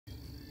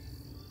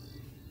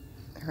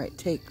All right,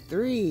 take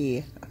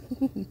 3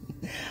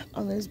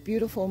 on this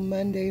beautiful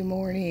Monday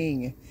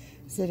morning,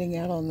 sitting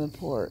out on the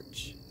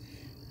porch.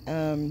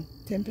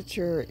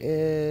 Temperature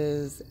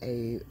is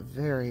a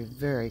very,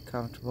 very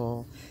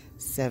comfortable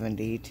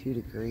 72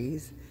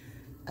 degrees.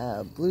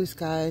 Blue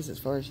skies as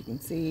far as you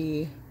can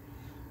see.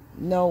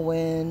 No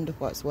wind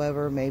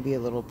whatsoever, maybe a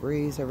little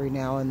breeze every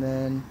now and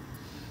then.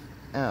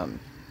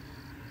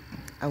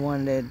 I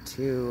wanted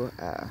to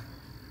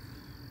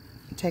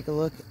take a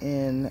look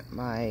in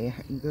my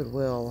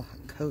Goodwill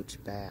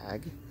Coach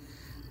bag.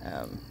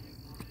 A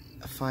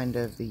find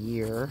of the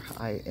year,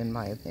 in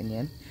my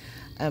opinion.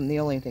 The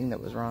only thing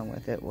that was wrong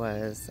with it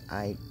was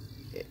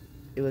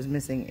it was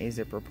missing a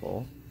zipper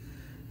pull.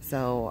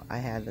 So I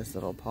had this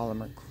little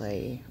polymer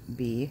clay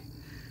bee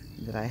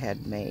that I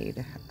had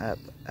made up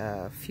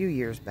a few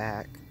years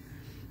back.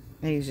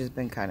 And he's just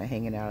been kind of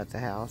hanging out at the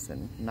house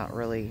and not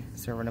really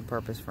serving a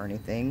purpose for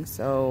anything.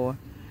 So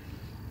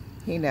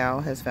he now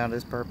has found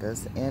his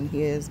purpose, and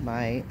he is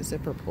my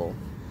zipper pull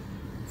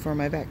for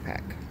my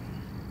backpack.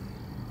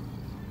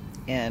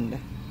 And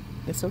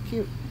it's so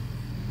cute.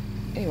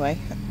 Anyway,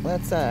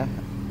 let's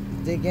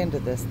dig into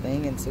this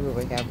thing and see what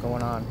we have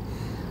going on.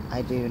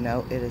 I do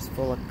know it is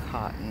full of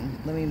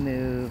cotton. Let me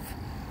move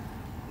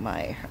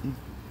my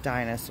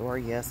dinosaur.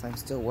 Yes, I'm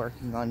still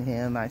working on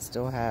him. I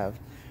still have,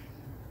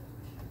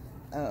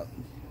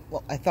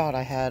 well, I thought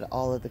I had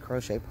all of the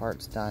crochet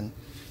parts done,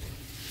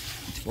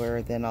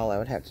 where then all I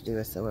would have to do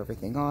is sew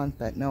everything on.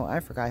 But no,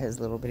 I forgot his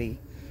little bitty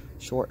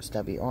short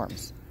stubby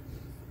arms.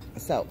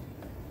 So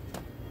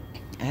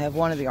I have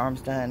one of the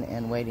arms done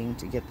and waiting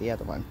to get the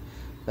other one.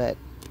 But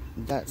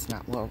that's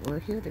not what we're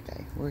here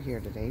today. We're here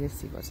today to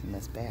see what's in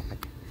this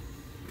bag.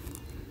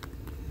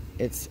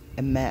 It's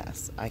a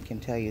mess, I can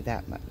tell you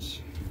that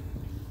much.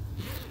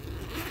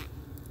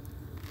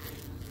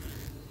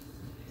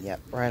 Yep,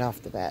 right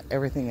off the bat,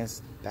 everything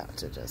is about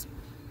to just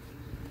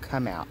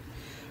come out.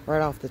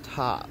 Right off the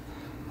top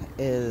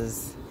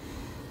is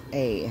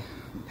a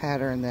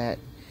pattern that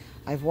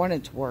I've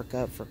wanted to work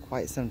up for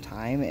quite some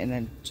time, and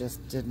I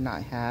just did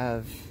not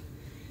have,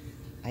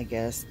 I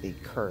guess, the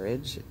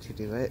courage to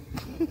do it.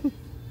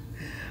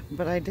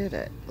 But I did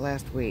it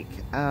last week.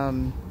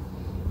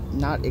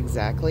 Not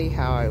exactly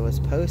how I was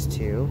supposed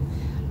to.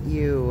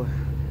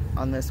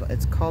 On this one,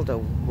 it's called a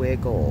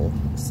wiggle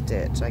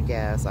stitch, I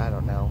guess, I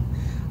don't know.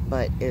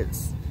 But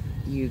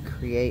you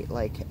create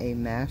like a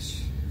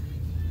mesh,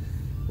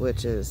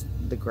 which is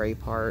the gray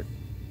part,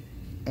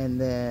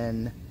 and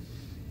then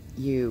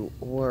you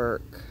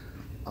work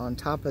on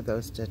top of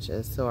those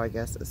stitches, so I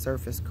guess a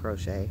surface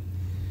crochet.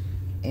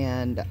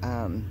 And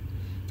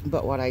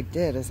but what I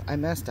did is I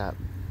messed up,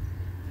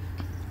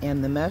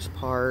 and the mesh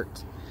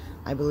part,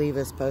 I believe,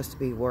 is supposed to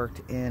be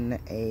worked in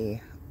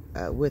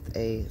with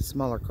a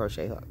smaller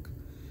crochet hook,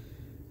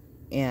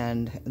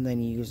 and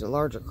then you use a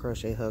larger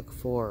crochet hook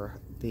for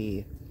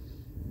the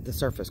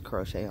surface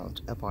crochet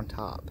up on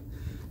top.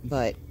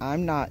 But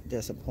I'm not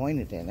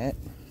disappointed in it.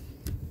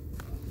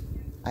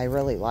 I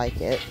really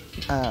like it.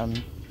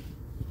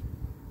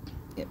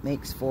 It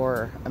makes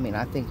for, I mean,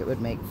 I think it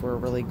would make for a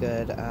really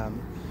good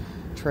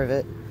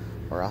trivet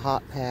or a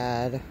hot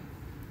pad,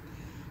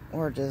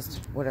 or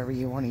just whatever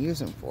you want to use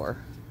them for.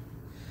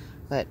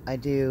 But I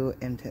do,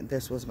 and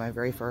this was my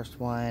very first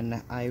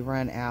one. I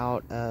run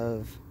out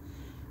of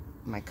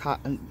my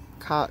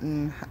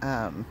cotton.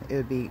 It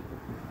would be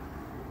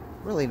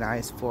really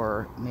nice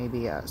for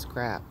maybe a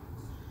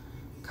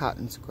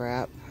cotton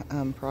scrap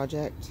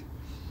project.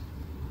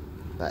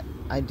 But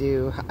I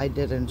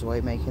did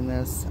enjoy making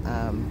this.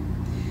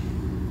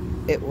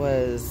 It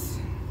was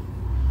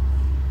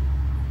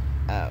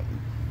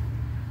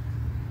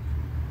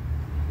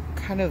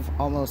kind of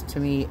almost, to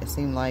me, it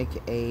seemed like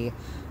a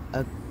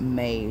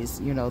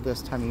maze. You know,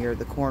 this time of year,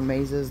 the corn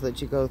mazes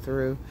that you go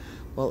through.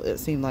 Well, it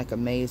seemed like a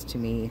maze to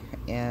me,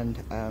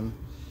 and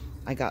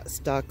I got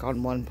stuck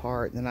on one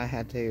part, and then I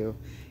had to,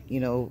 you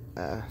know,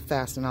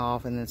 fasten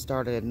off and then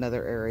started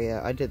another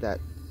area. I did that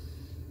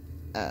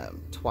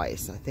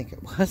twice, I think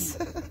it was.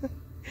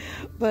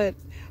 But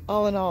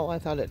all in all, I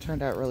thought it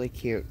turned out really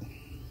cute.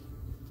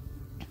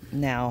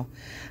 Now,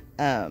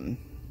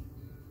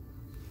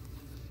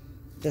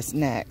 this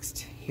next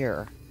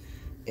here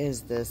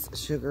is this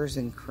Sugars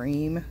and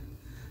Cream.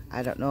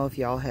 I don't know if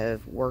y'all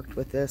have worked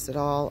with this at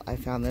all. I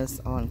found this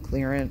on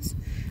clearance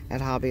at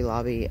Hobby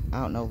Lobby,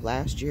 I don't know,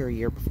 last year or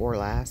year before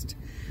last,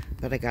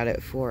 but I got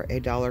it for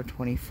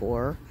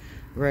 $1.24.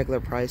 Regular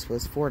price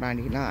was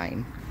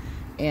 $4.99.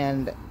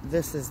 And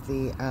this is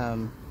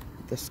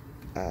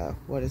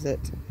what is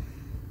it?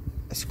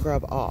 A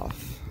Scrub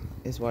Off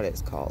is what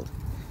it's called.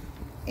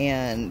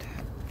 And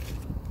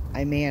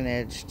I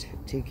managed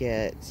to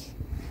get,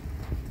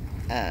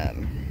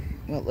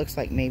 well, it looks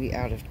like maybe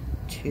out of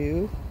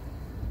 2.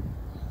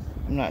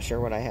 I'm not sure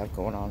what I have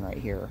going on right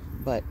here,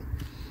 but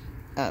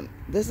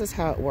this is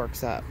how it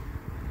works up.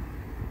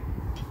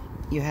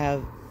 You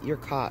have your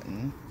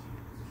cotton,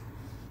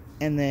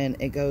 and then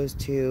it goes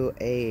to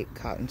a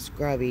cotton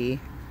scrubby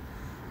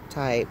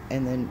type,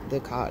 and then the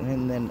cotton,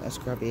 and then a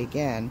scrubby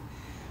again.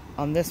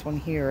 on this one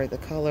here, the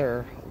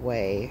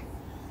colorway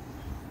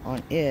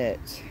on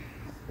it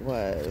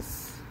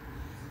was,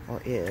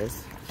 or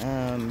is,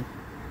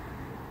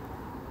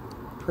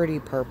 pretty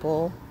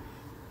purple.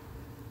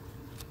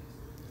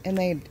 And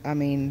I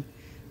mean,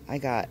 I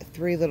got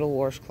 3 little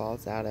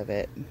washcloths out of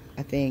it,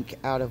 I think,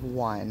 out of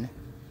 1.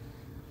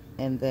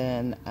 And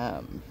then,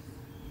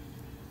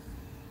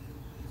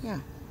 yeah.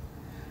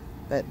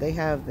 But they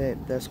have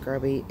the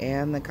scrubby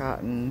and the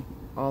cotton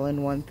all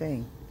in one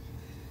thing.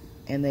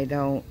 And they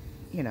don't,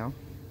 you know,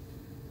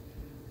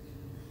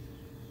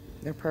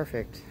 they're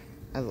perfect.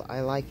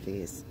 I like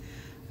these.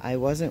 I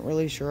wasn't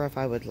really sure if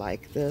I would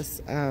like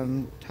this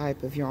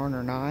type of yarn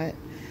or not.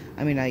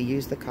 I mean, I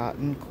use the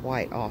cotton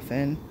quite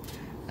often.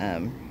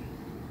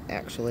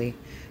 Actually,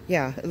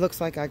 yeah, it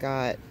looks like I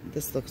got,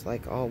 this looks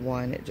like all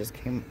one. It just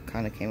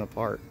kind of came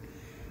apart.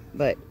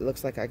 But it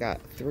looks like I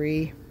got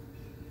 3,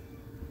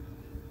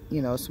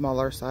 you know,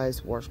 smaller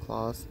size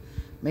washcloths,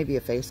 maybe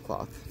a face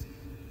cloth,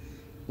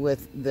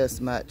 with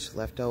this much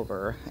left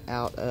over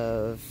out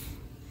of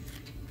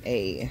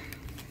a,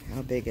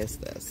 how big is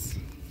this?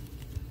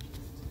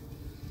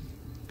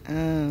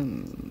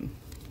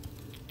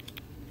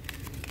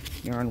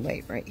 Yarn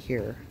weight right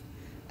here,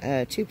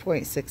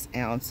 2.6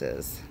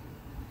 ounces,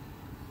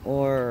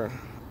 or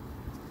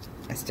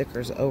a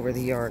sticker's over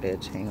the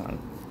yardage. Hang on,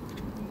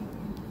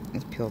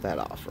 let's peel that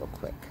off real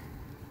quick.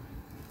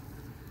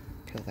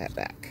 Peel that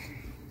back.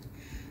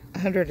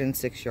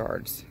 106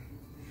 yards.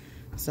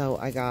 So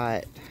I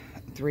got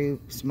 3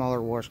 smaller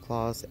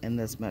washcloths and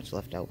this much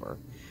left over.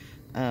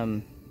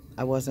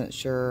 I wasn't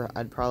sure.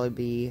 I'd probably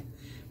be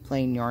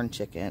playing yarn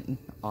chicken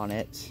on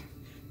it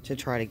to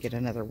try to get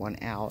another one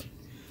out,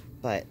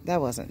 but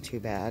that wasn't too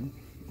bad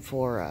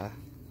for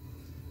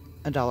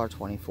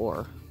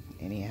 $1.24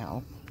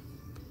 anyhow.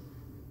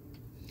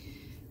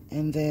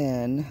 And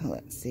then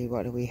let's see,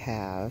 what do we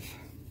have?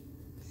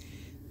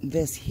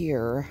 This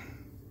here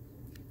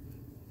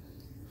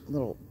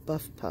little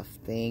buff puff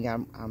thing.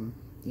 I'm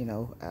you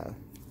know,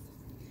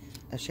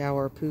 a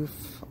shower poof,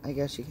 I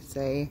guess you could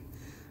say.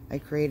 I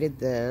created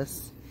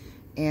this,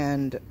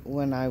 and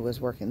when I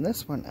was working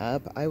this one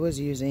up, I was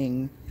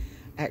using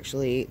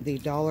actually the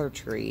Dollar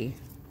Tree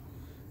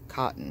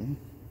cotton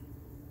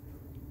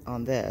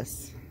on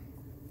this,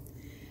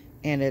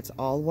 and it's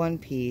all one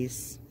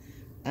piece.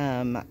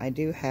 I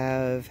do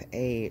have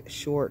a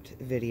short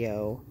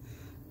video,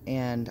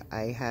 and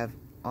I have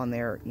on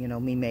there, you know,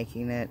 me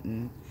making it,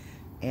 and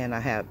I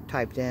have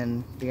typed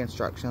in the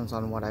instructions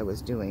on what I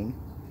was doing.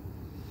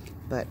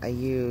 But I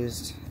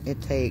used, it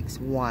takes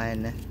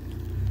 1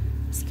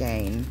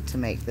 skein to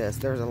make this.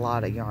 There's a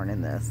lot of yarn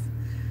in this,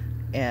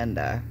 and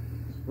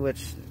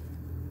which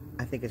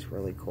I think is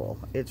really cool.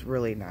 It's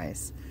really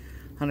nice.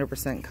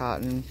 100%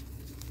 cotton.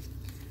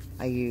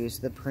 I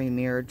used the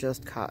Premier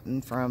Just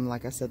Cotton from,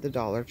 like I said, the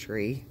Dollar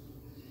Tree.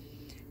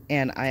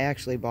 And I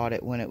actually bought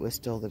it when it was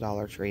still the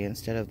Dollar Tree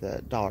instead of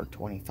the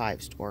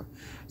 $1.25 store.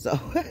 So,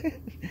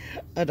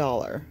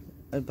 $1,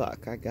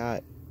 $1. I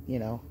got, you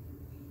know,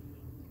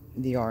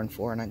 the yarn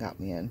for, and I got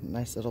me a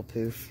nice little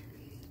poof.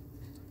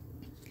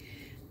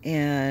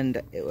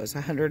 And it was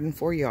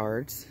 104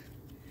 yards.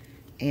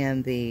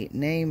 And the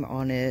name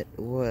on it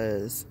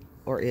was,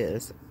 or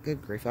is,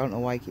 good grief, I don't know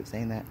why I keep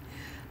saying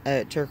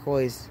that,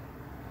 turquoise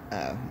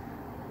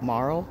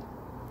marl.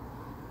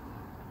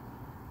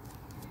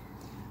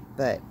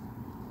 But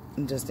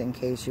just in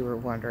case you were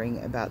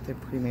wondering about the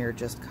Premier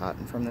Just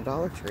Cotton from the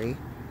Dollar Tree,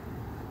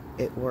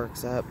 it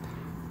works up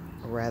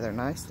rather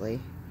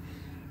nicely,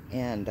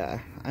 and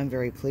I'm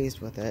very pleased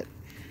with it.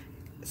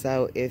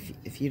 So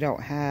if you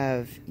don't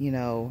have, you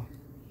know,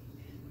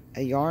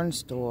 a yarn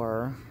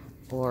store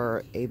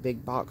or a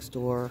big box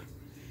store,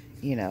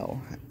 you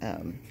know,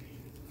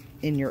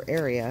 in your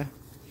area,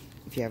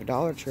 if you have a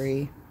Dollar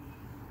Tree,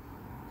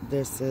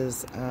 this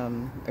is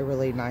a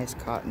really nice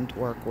cotton to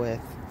work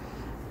with.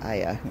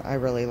 I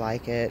really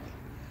like it.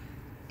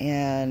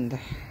 And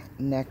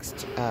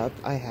next up,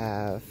 I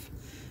have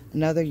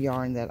another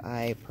yarn that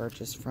I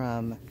purchased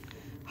from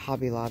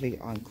Hobby Lobby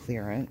on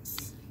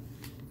clearance.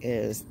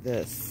 Is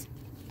this,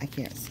 I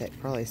can't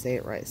probably say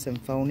it right,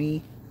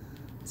 Symphony,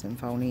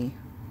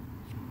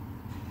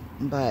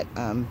 but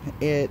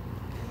it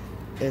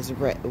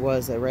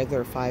was a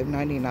regular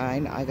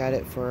 $5.99. I got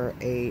it for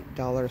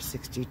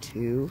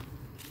 $1.62.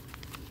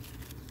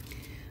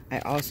 I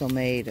also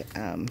made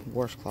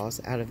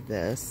washcloths out of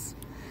this.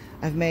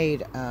 I've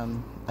made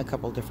a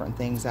couple different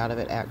things out of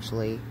it,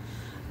 actually,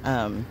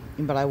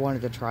 but I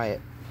wanted to try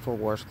it for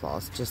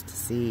washcloths just to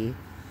see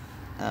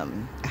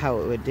how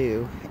it would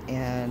do,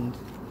 and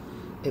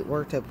it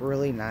worked up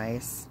really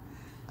nice.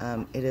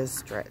 It is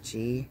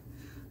stretchy.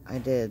 I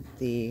did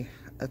a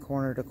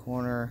corner to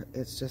corner.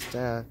 It's just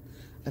a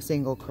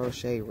single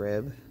crochet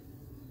rib,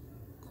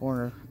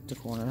 corner to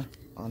corner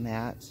on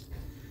that.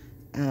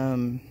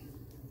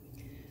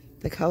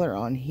 The color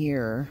on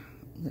here,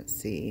 let's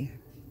see.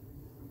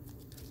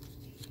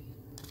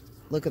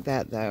 Look at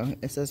that, though.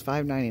 It says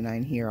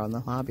 $5.99 here on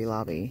the Hobby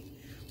Lobby.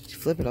 You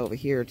flip it over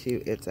here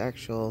to its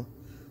actual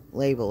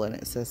label, and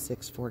it says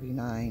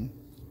 $6.49.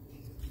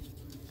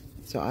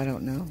 So I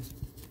don't know.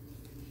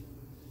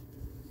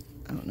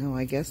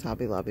 I guess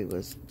Hobby Lobby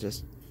was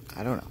just,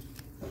 I don't know.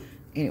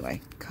 Anyway,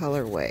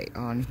 colorway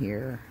on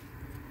here.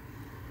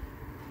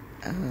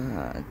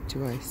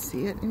 Do I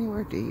see it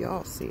anywhere? Do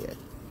y'all see it?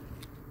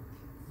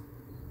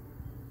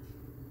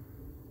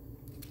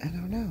 I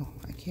don't know.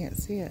 I can't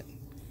see it.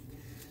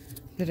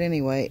 But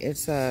anyway,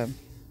 it's the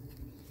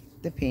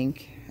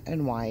pink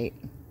and white.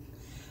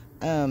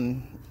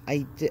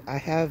 I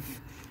have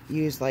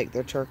used like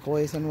the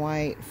turquoise and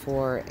white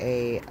for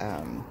a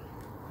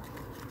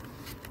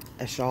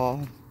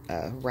shawl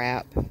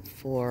wrap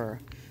for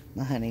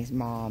my honey's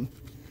mom,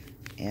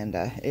 and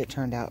it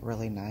turned out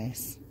really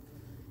nice.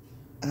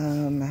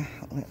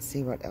 Let's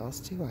see, what else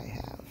do I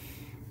have?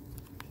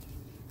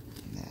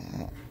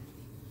 That.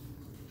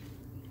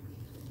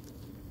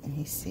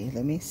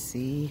 Let me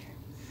see.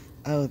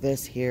 Oh,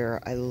 this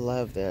here. I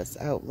love this.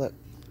 Oh, look.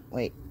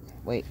 Wait.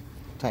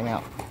 Time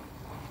out.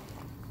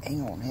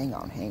 Hang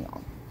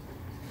on.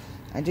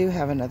 I do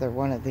have another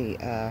one of the,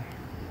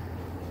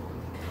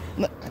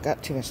 look, I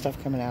got too much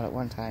stuff coming out at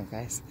one time,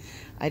 guys.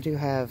 I do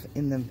have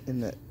in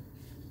the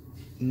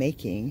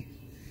making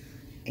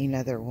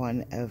another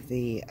one of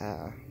the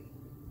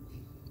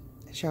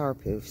shower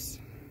poofs,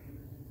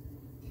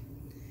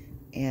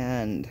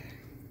 and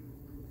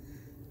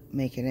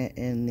making it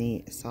in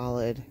the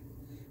solid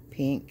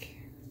pink,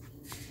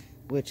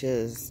 which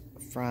is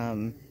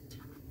from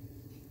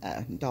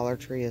Dollar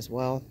Tree as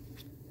well.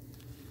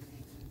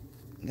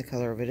 The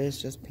color of it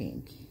is just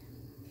pink,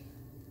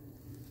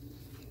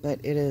 but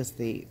it is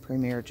the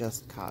Premier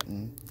Just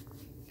Cotton,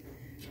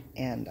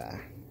 and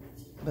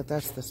but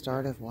that's the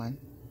start of one.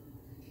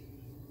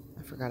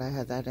 I forgot I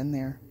had that in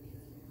there.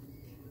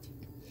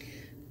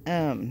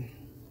 Now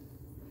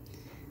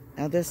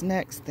this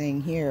next thing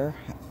here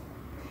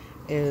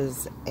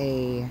is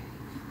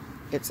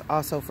it's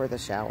also for the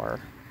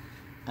shower,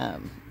 a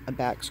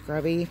back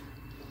scrubby.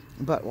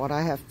 But what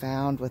I have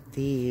found with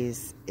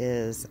these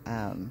is,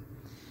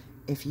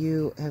 if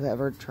you have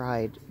ever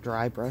tried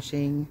dry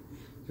brushing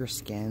your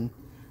skin,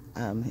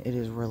 it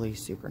is really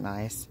super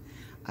nice.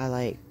 I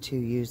like to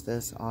use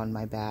this on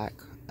my back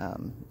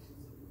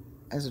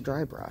as a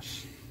dry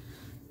brush.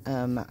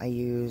 I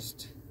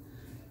used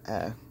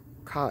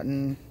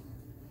cotton.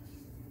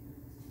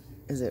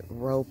 Is it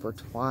rope or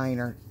twine,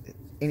 or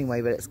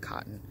anyway, but it's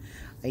cotton.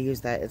 I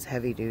use that. It's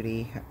heavy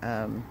duty.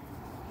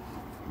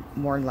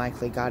 More than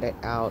likely got it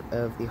out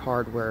of the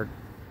hardware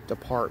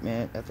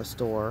department at the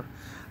store.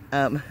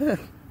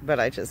 But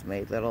I just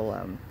made little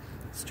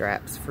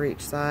straps for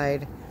each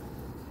side,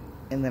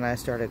 and then I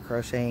started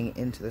crocheting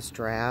into the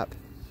strap,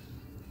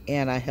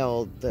 and I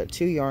held the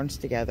two yarns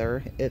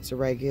together. It's a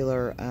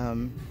regular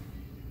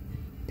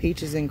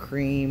peaches and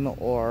cream,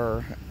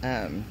 or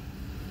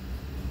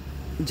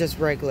just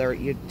regular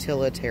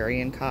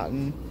utilitarian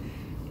cotton,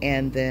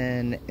 and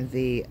then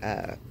the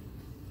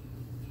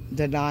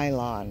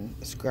nylon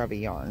scrubby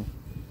yarn.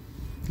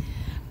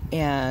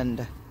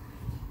 And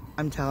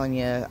I'm telling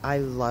you, I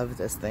love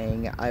this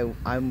thing.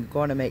 I'm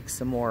going to make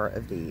some more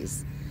of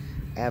these,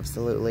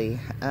 absolutely.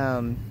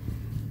 But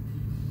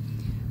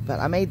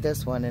I made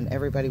this one, and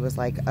everybody was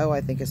like, oh,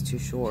 I think it's too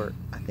short.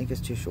 I think it's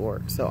too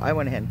short. So I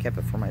went ahead and kept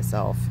it for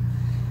myself,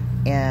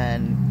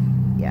 and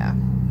yeah,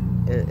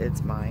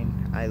 it's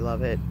mine. I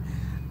love it.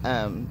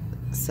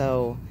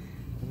 So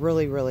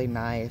really, really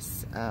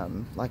nice.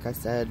 Like I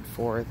said,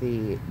 for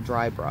the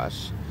dry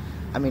brush.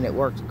 I mean, it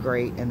worked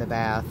great in the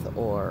bath,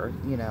 or,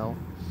 you know,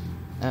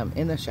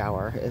 in the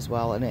shower as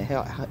well. And it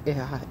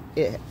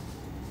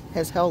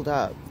has held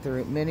up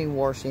through many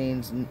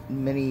washings,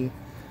 many,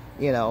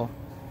 you know,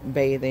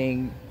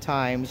 bathing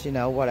times, you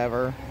know,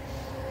 whatever.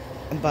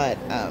 But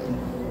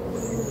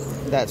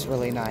that's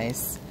really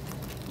nice.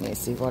 Let me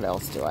see, what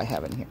else do I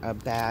have in here? A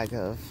bag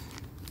of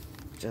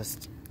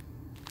just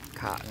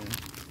cotton.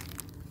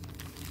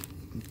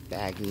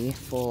 Baggie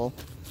full.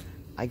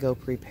 I go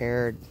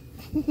prepared.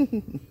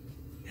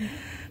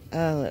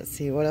 Let's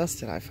see, what else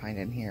did I find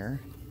in here?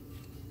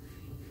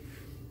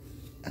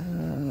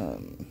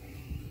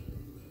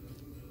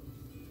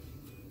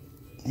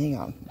 Hang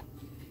on.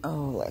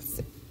 Oh, let's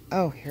see.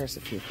 Oh, here's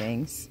a few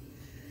things.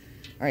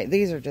 All right,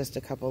 these are just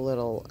a couple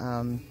little,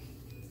 I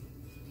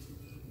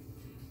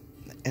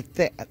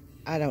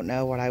don't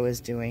know what I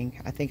was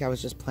doing. I think I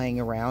was just playing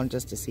around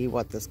just to see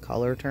what this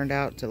color turned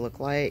out to look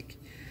like.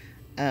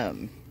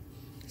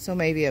 So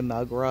maybe a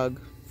mug rug,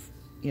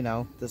 you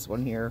know, this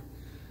one here,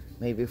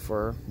 maybe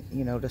for,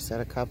 you know, to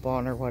set a cup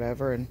on or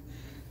whatever. And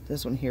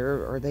this one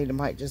here, or they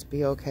might just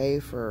be okay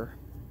for,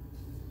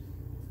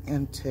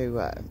 and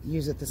to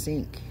use at the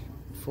sink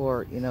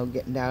for, you know,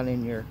 getting down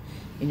in your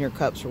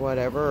cups or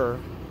whatever. Or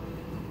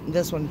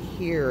this one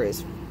here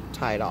is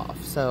tied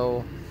off,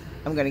 so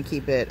I'm going to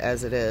keep it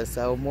as it is.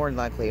 So more than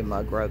likely a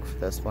mug rug for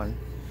this one.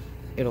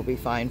 It'll be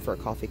fine for a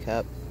coffee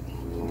cup.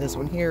 This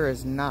one here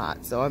is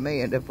not, so I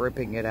may end up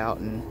ripping it out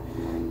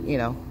and, you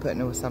know,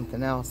 putting it with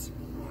something else.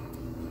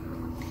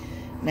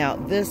 Now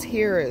this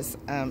here is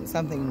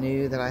something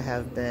new that I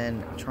have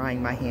been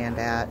trying my hand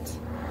at.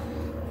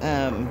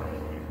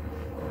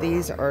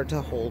 These are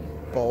to hold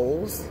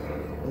bowls,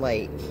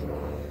 like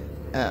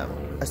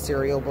a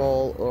cereal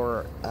bowl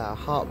or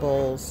hot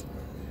bowls.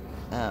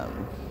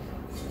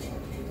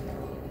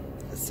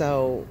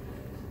 So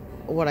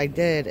what I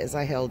did is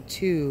I held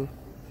 2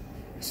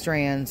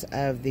 strands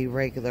of the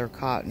regular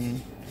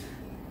cotton.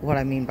 What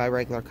I mean by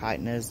regular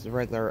cotton is the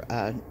regular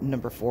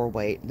number 4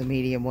 weight, the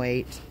medium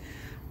weight,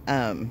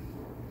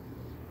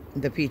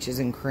 the peaches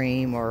and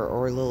cream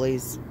or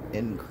lilies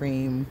and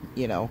cream,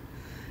 you know.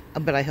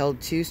 But I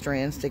held 2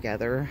 strands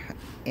together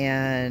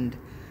and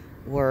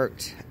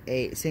worked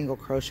a single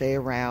crochet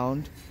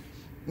around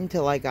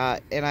until I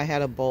got, and I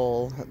had a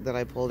bowl that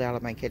I pulled out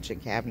of my kitchen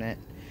cabinet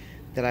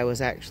that I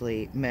was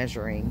actually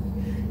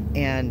measuring,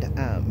 and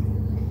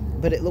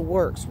but it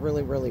works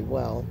really, really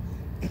well.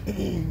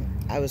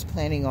 I was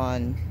planning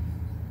on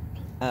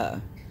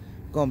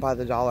going by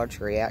the Dollar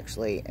Tree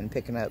actually and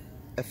picking up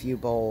a few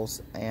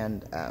bowls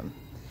and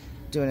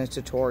doing a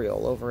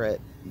tutorial over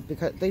it,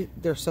 because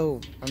they're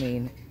so, I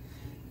mean,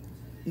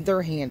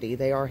 they're handy.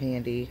 They are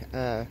handy.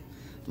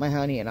 My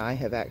honey and I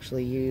have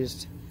actually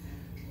used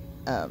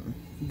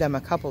them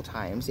a couple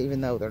times, even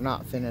though they're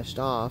not finished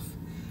off,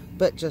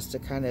 but just to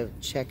kind of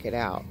check it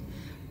out.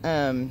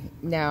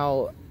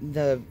 Now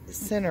the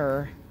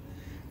center,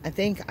 I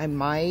think I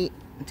might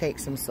take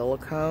some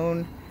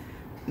silicone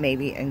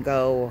maybe and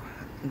go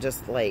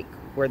just like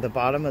where the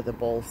bottom of the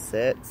bowl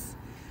sits,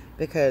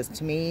 because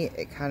to me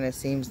it kind of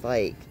seems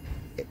like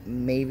it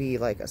may be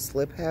like a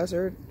slip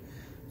hazard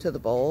to the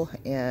bowl.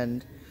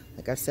 And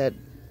like I said,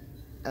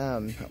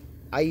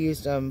 I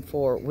used them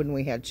for when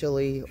we had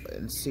chili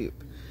and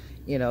soup,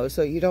 you know,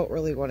 so you don't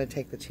really want to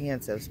take the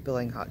chance of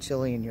spilling hot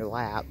chili in your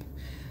lap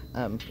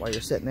while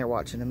you're sitting there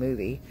watching a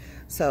movie.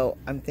 So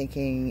I'm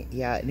thinking,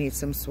 yeah, it needs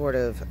some sort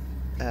of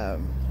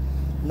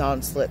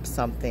non-slip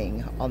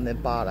something on the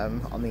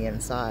bottom, on the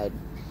inside.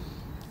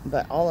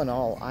 But all in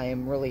all, I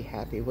am really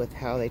happy with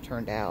how they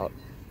turned out.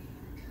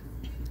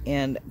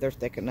 And they're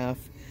thick enough.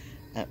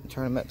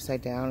 Turn them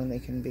upside down and they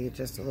can be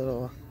just a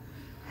little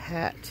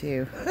hat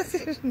too.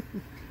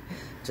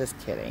 Just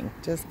kidding.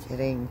 Just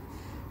kidding.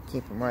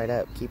 Keep them right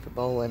up. Keep a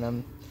bowl in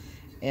them.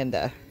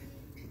 And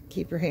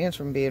keep your hands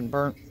from being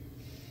burnt.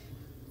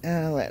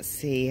 Let's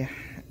see.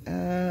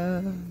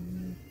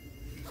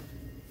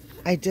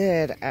 I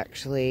did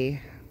actually,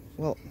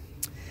 well,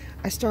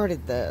 I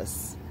started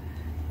this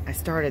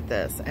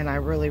and I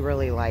really,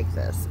 really like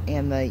this.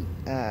 And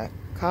the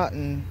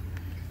cotton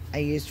I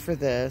used for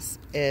this,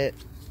 it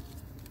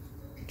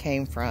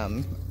came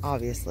from,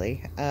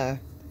 obviously,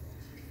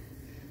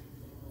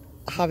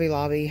 Hobby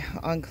Lobby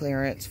on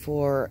clearance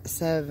for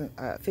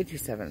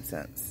 57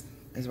 cents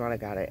is what I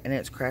got it. And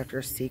it's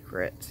Crafter's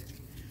Secret.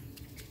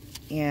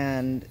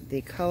 And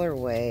the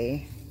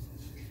colorway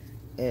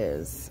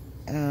is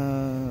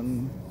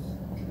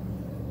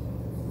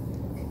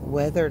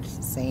Weathered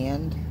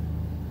Sand.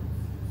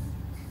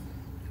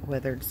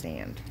 Weathered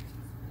Sand.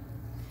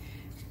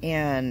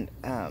 And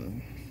I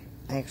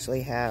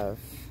actually have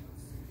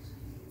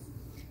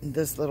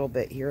this little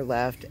bit here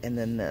left, and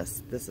then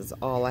this is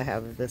all I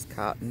have of this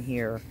cotton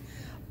here.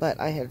 But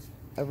I had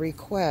a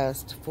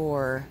request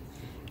for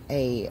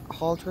a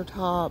halter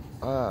top,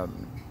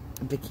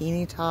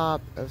 bikini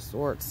top of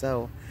sorts,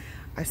 so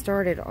I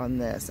started on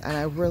this, and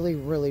I really,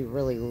 really,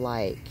 really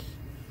like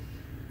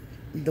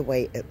the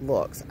way it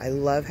looks. I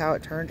love how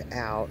it turned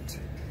out,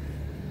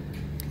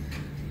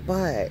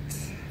 but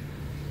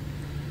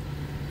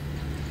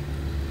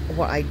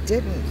what I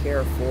didn't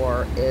care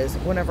for is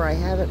whenever I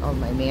have it on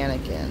my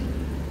mannequin,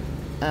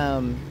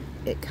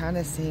 it kind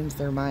of seems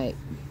there might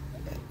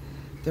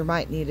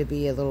need to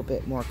be a little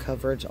bit more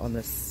coverage on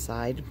the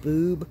side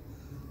boob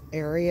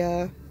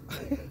area.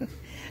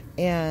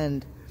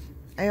 And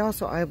I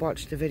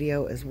watched a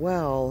video as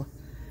well,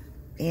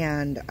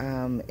 and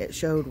it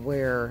showed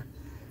where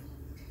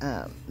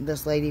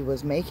this lady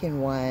was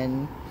making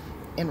one,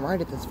 and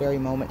right at this very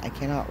moment I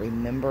cannot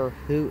remember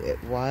who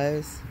it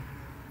was,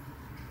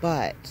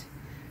 but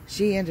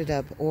she ended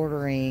up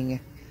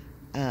ordering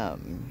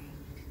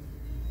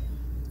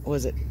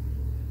was it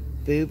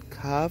boob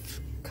cups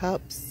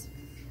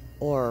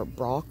or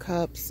bra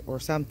cups or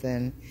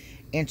something,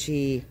 and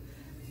she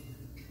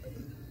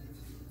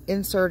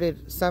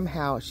inserted,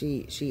 somehow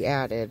she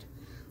added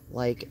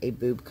like a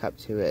boob cup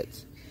to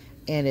it,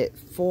 and it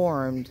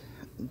formed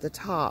the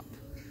top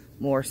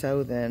more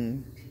so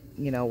than,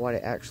 you know, what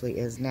it actually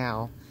is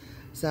now.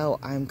 So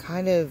I'm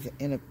kind of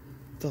in a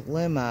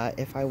dilemma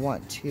if I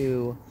want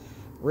to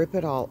rip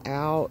it all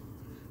out.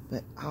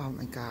 But oh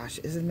my gosh,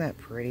 isn't that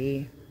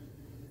pretty?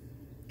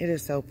 It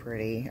is so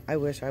pretty. I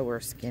wish I were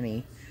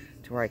skinny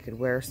to where I could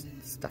wear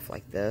stuff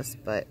like this,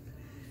 but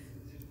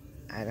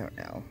I don't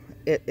know.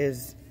 It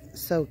is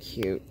so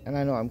cute, and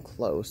I know I'm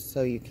close,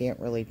 so you can't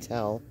really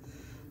tell,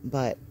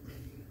 but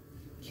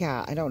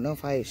yeah, I don't know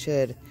if I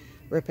should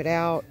rip it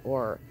out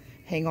or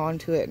hang on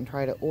to it and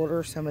try to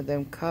order some of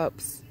them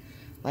cups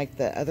like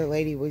the other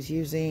lady was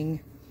using,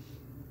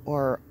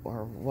 or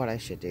what I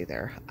should do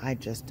there. I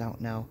just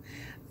don't know.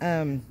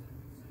 Hang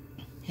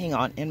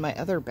on, in my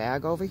other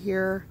bag over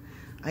here,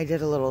 I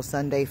did a little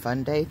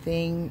Sunday-Funday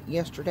thing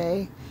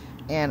yesterday,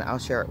 and I'll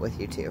share it with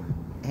you too.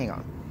 Hang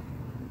on.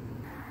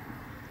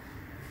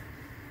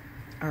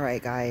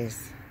 Alright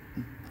guys,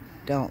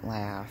 don't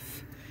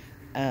laugh.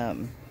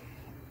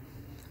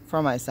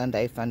 For my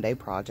Sunday-Funday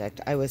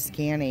project, I was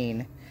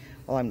scanning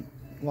while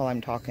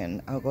I'm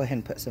talking. I'll go ahead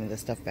and put some of this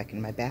stuff back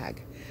in my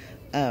bag.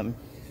 I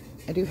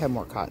do have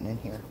more cotton in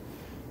here,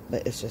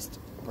 but it's just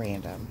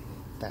random.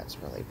 That's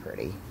really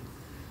pretty.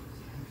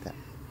 That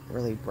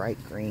really bright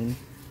green.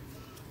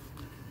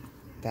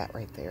 That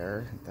right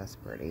there, that's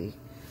pretty.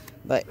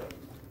 But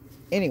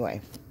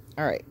anyway,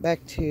 all right,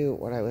 back to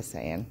what I was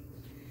saying.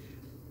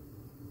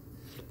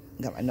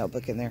 Got my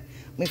notebook in there.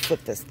 Let me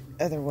flip this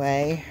other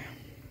way.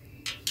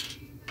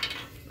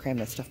 Cram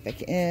this stuff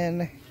back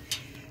in.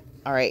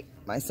 All right,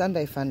 my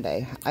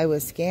Sunday-Funday. I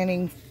was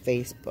scanning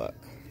Facebook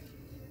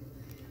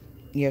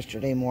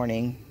yesterday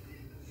morning,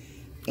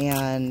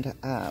 and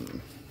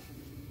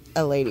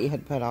a lady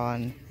had put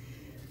on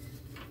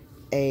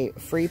a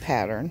free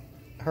pattern,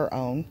 her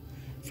own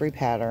free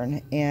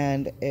pattern,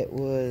 and it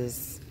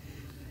was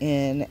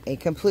in a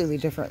completely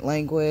different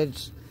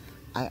language.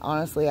 I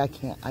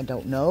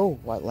don't know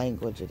what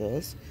language it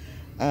is.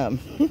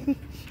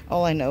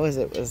 All I know is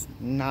it was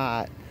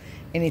not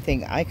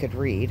anything I could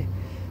read.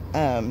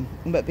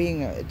 But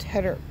being I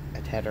can't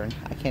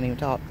even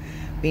talk,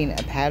 being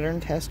a pattern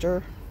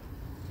tester,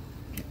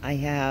 I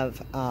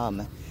have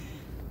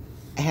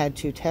had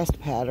to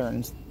test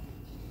patterns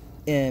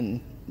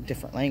in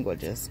different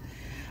languages.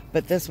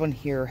 But this one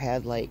here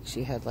had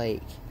she had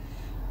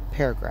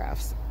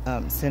paragraphs,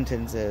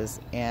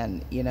 sentences,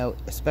 and, you know,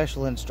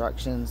 special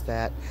instructions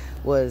that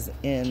was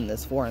in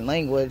this foreign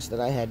language that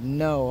I had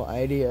no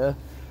idea,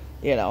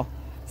 you know.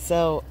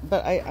 So,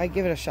 but I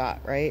give it a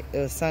shot, right? It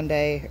was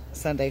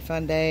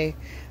Sunday-Funday.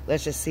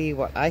 Let's just see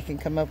what I can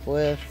come up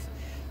with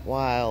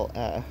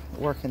while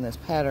working this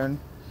pattern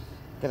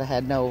that I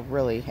had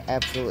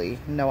absolutely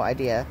no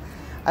idea,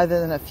 other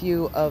than a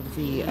few of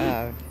the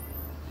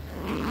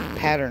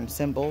pattern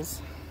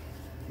symbols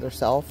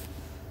themselves.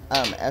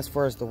 As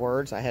far as the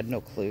words, I had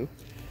no clue,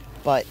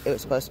 but it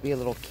was supposed to be a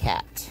little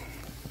cat.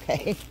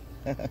 Okay.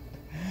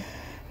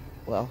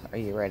 Well, are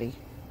you ready?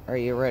 Are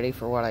you ready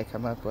for what I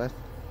come up with?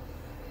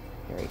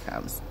 Here he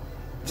comes.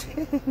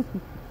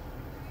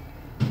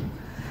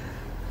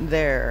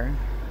 There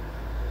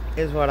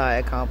is what I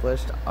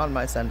accomplished on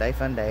my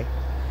Sunday-Funday.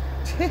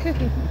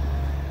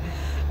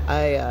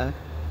 I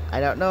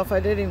don't know if I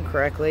did him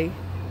correctly,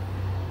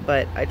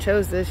 but I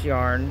chose this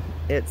yarn.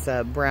 It's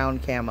Brown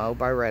Camo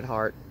by Red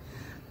Heart.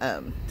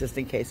 Just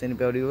in case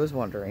anybody was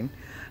wondering.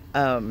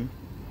 I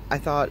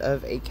thought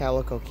of a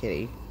calico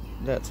kitty.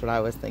 That's what I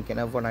was thinking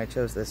of when I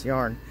chose this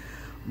yarn.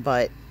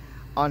 But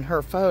on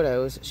her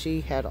photos,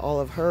 she had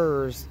all of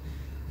hers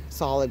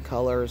solid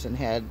colors and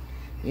had,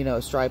 you know,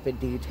 striped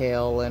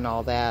detail and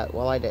all that.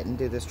 Well, I didn't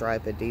do the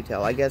striped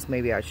detail. I guess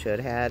maybe I should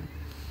have.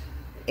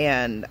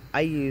 And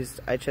I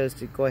chose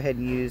to go ahead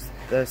and use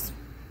this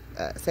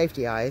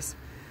safety eyes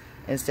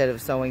instead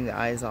of sewing the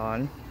eyes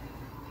on.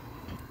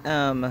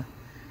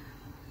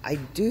 I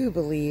do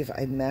believe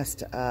I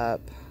messed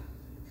up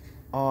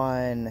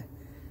on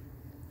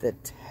the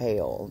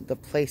tail, the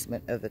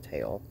placement of the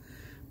tail.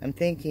 I'm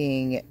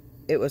thinking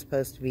it was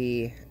supposed to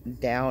be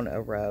down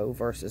a row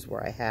versus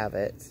where I have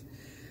it.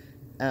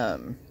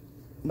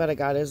 But I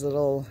got his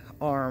little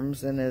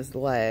arms and his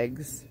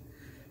legs.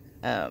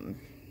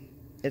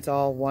 It's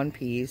all one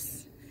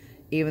piece.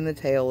 Even the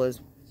tail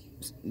is,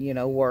 you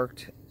know,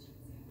 worked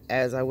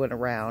as I went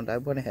around. I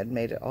went ahead and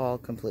made it all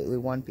completely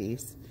one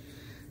piece.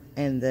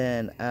 And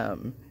then,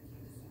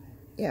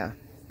 yeah,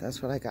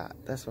 that's what I got.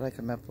 That's what I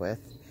come up with.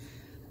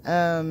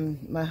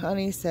 My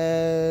honey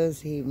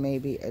says he may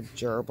be a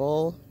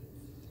gerbil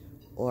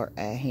or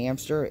a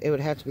hamster. It would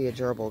have to be a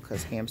gerbil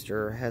because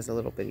hamster has a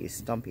little bitty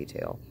stumpy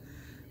tail.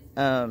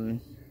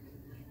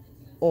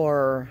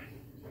 Or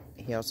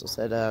he also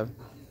said a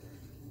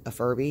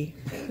Furby.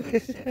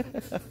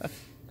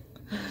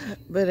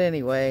 But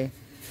anyway,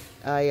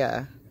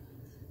 I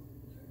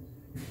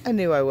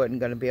knew I wasn't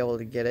going to be able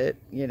to get it,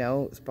 you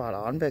know, spot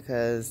on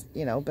because,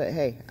 you know, but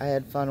hey, I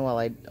had fun while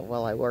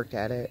I worked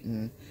at it,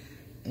 and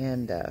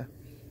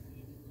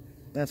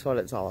that's what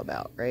it's all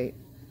about, right?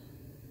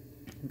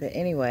 But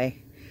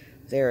anyway,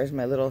 there is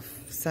my little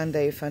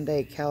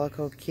Sunday-Funday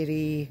calico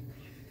kitty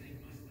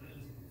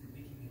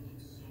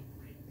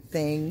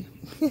thing.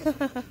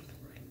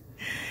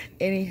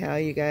 Anyhow,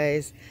 you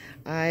guys,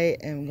 I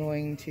am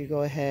going to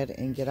go ahead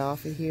and get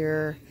off of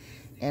here,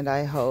 and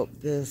I hope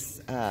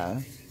this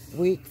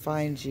week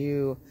finds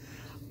you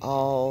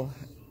all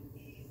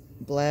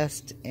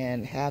blessed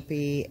and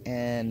happy,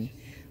 and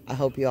I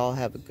hope you all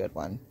have a good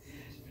one.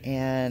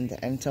 And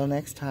until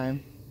next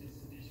time,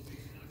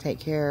 take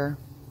care.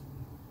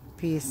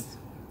 Peace.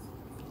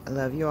 I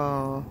love you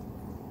all.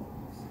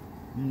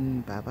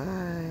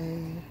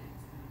 Bye-bye.